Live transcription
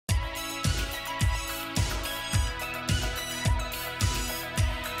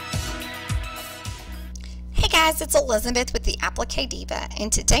guys, it's Elizabeth with the Applique Diva,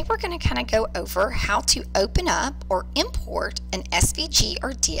 and today we're going to kind of go over how to open up or import an SVG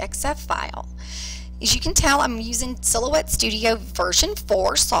or DXF file. As you can tell, I'm using Silhouette Sutdio version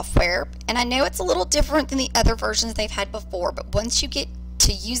 4 software, and I know it's a little different than the other versions they've had before, but once you get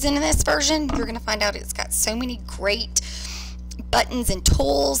to using this version, you're going to find out it's got so many great buttons and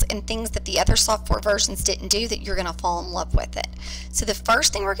tools and things that the other software versions didn't do that you're going to fall in love with it. So the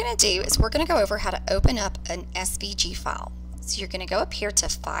first thing we're going to do is we're going to go over how to open up an SVG file. So you're going to go up here to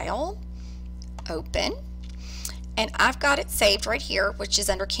File, Open, and I've got it saved right here, which is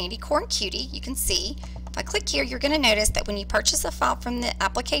under Candy Corn Cutie. You can see if I click here, you're going to notice that when you purchase a file from the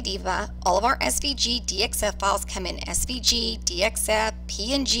Applique Diva, all of our SVG DXF files come in SVG, DXF,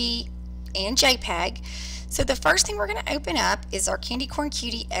 PNG, and JPEG. So the first thing we're going to open up is our Candy Corn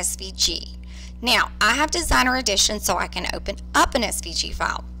Cutie SVG. Now, I have Designer Edition, so I can open up an SVG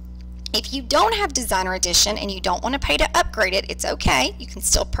file. If you don't have Designer Edition and you don't want to pay to upgrade it, it's okay. You can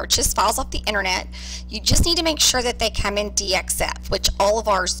still purchase files off the internet. You just need to make sure that they come in DXF, which all of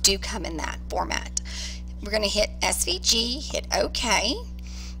ours do come in that format. We're going to hit SVG, hit OK,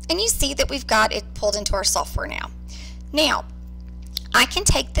 and you see that we've got it pulled into our software now. Now, I can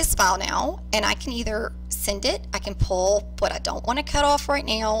take this file now and I can either send it, I can pull what I don't want to cut off right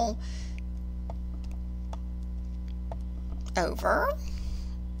now over,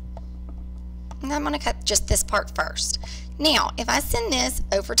 and I'm going to cut just this part first. Now, if I send this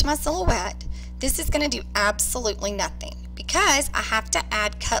over to my Silhouette, this is going to do absolutely nothing because I have to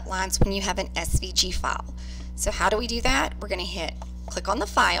add cut lines when you have an SVG file. So how do we do that? We're going to click on the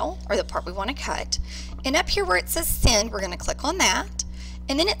file or the part we want to cut, and up here where it says send, we're going to click on that,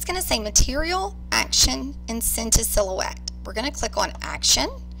 and then it's going to say material, action, and send to Silhouette. We're going to click on action,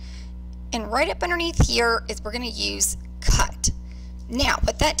 and right up underneath here is we're going to use cut. Now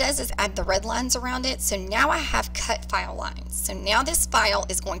what that does is add the red lines around it, so now I have cut file lines. So now this file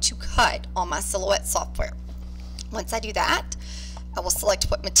is going to cut on my Silhouette software. Once I do that, I will select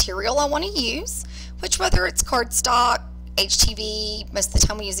what material I want to use, which whether it's cardstock, HTV, most of the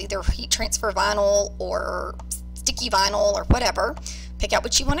time we use either heat transfer vinyl or sticky vinyl or whatever. Pick out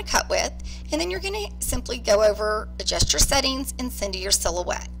what you want to cut with, and then you're going to simply go over, adjust your settings, and send to your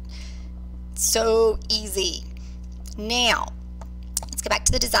Silhouette. So easy. Now, let's go back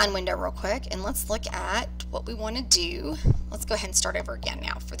to the design window real quick, and let's look at what we want to do. Let's go ahead and start over again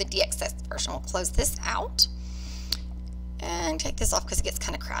now for the DXF version. We'll close this out and take this off because it gets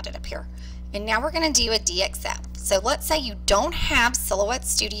kind of crowded up here. And now we're going to do a DXF. So let's say you don't have Silhouette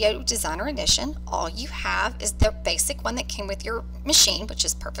Sutdio Designer Edition. All you have is the basic one that came with your machine, which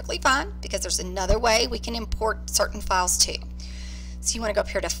is perfectly fine because there's another way we can import certain files too. So you want to go up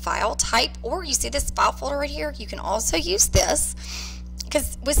here to File Type, or you see this file folder right here. You can also use this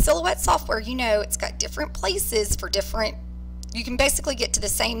because with Silhouette software, you know it's got different places for different, you can basically get to the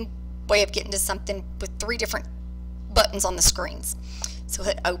same way of getting to something with 3 different buttons on the screens. So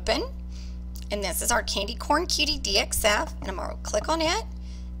hit Open. And this is our Candy Corn Cutie DXF, and I'm going to click on it,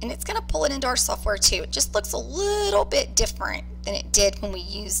 and it's going to pull it into our software too. It just looks a little bit different than it did when we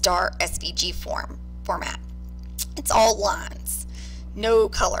used our SVG format. It's all lines, no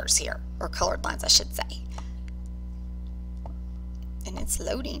colors here, or colored lines I should say. And it's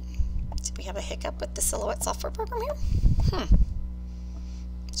loading. Do we have a hiccup with the Silhouette software program here?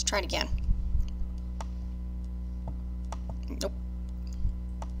 Let's try it again. Nope.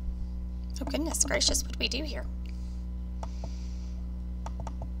 Oh goodness gracious, what do we do here?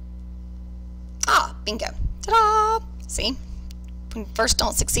 Ah, bingo. Ta-da! See? When first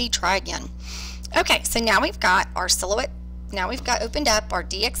don't succeed, try again. Okay, so now we've got our Silhouette, now we've got opened up our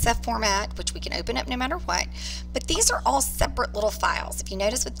DXF format, which we can open up no matter what, but these are all separate little files. If you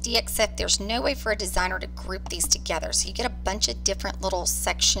notice with DXF, there's no way for a designer to group these together, so you get a bunch of different little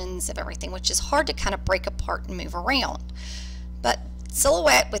sections of everything, which is hard to kind of break apart and move around. But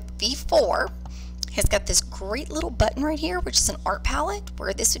Silhouette with V4 has got this great little button right here, which is an art palette,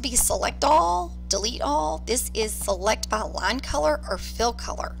 where this would be select all, delete all. This is select by line color or fill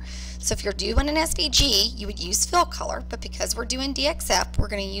color. So if you're doing an SVG, you would use fill color, but because we're doing DXF, we're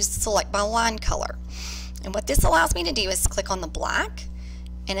going to use select by line color. And what this allows me to do is click on the black,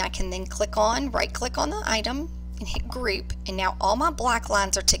 and I can then right click on the item and hit group, and now all my black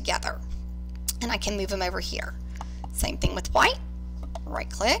lines are together, and I can move them over here. Same thing with white. Right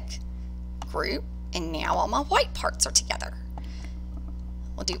click, group, and now all my white parts are together.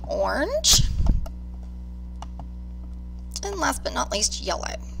 We'll do orange, and last but not least,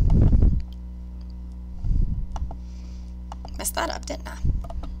 yellow. Messed that up, didn't I?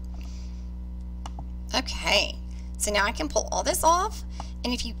 Okay, so now I can pull all this off,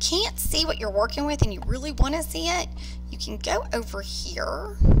 And if you can't see what you're working with and you really want to see it, you can go over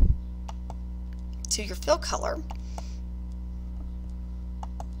here to your fill color.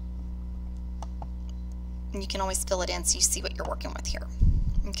 And you can always fill it in so you see what you're working with here.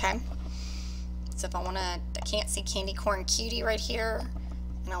 Okay? So if I can't see Candy Corn Cutie right here,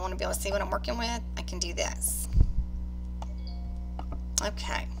 and I want to be able to see what I'm working with, I can do this.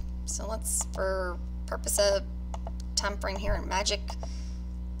 Okay, so let's, for purpose of time frame here in Magic,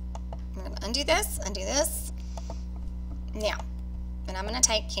 I'm going to undo this. Now, and I'm going to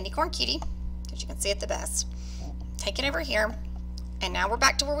take Candy Corn Cutie, because you can see it the best. Take it over here, and now we're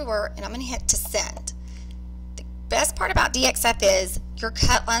back to where we were, and I'm going to hit to send. The best part about DXF is your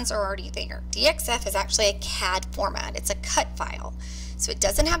cut lines are already there. DXF is actually a CAD format. It's a cut file. So it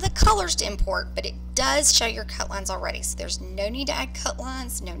doesn't have the colors to import, but it does show your cut lines already. So there's no need to add cut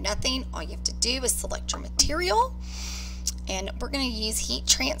lines, no nothing. All you have to do is select your material. And we're going to use Heat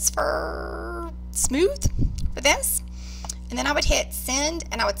Transfer Smooth for this. And then I would hit send,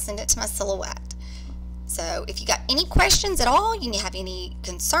 and I would send it to my Silhouette. So if you got any questions at all, you have any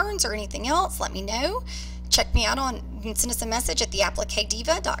concerns or anything else, let me know. Check me out you can send us a message at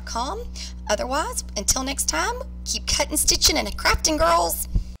theappliquediva.com. Otherwise, until next time, keep cutting, stitching, and crafting, girls.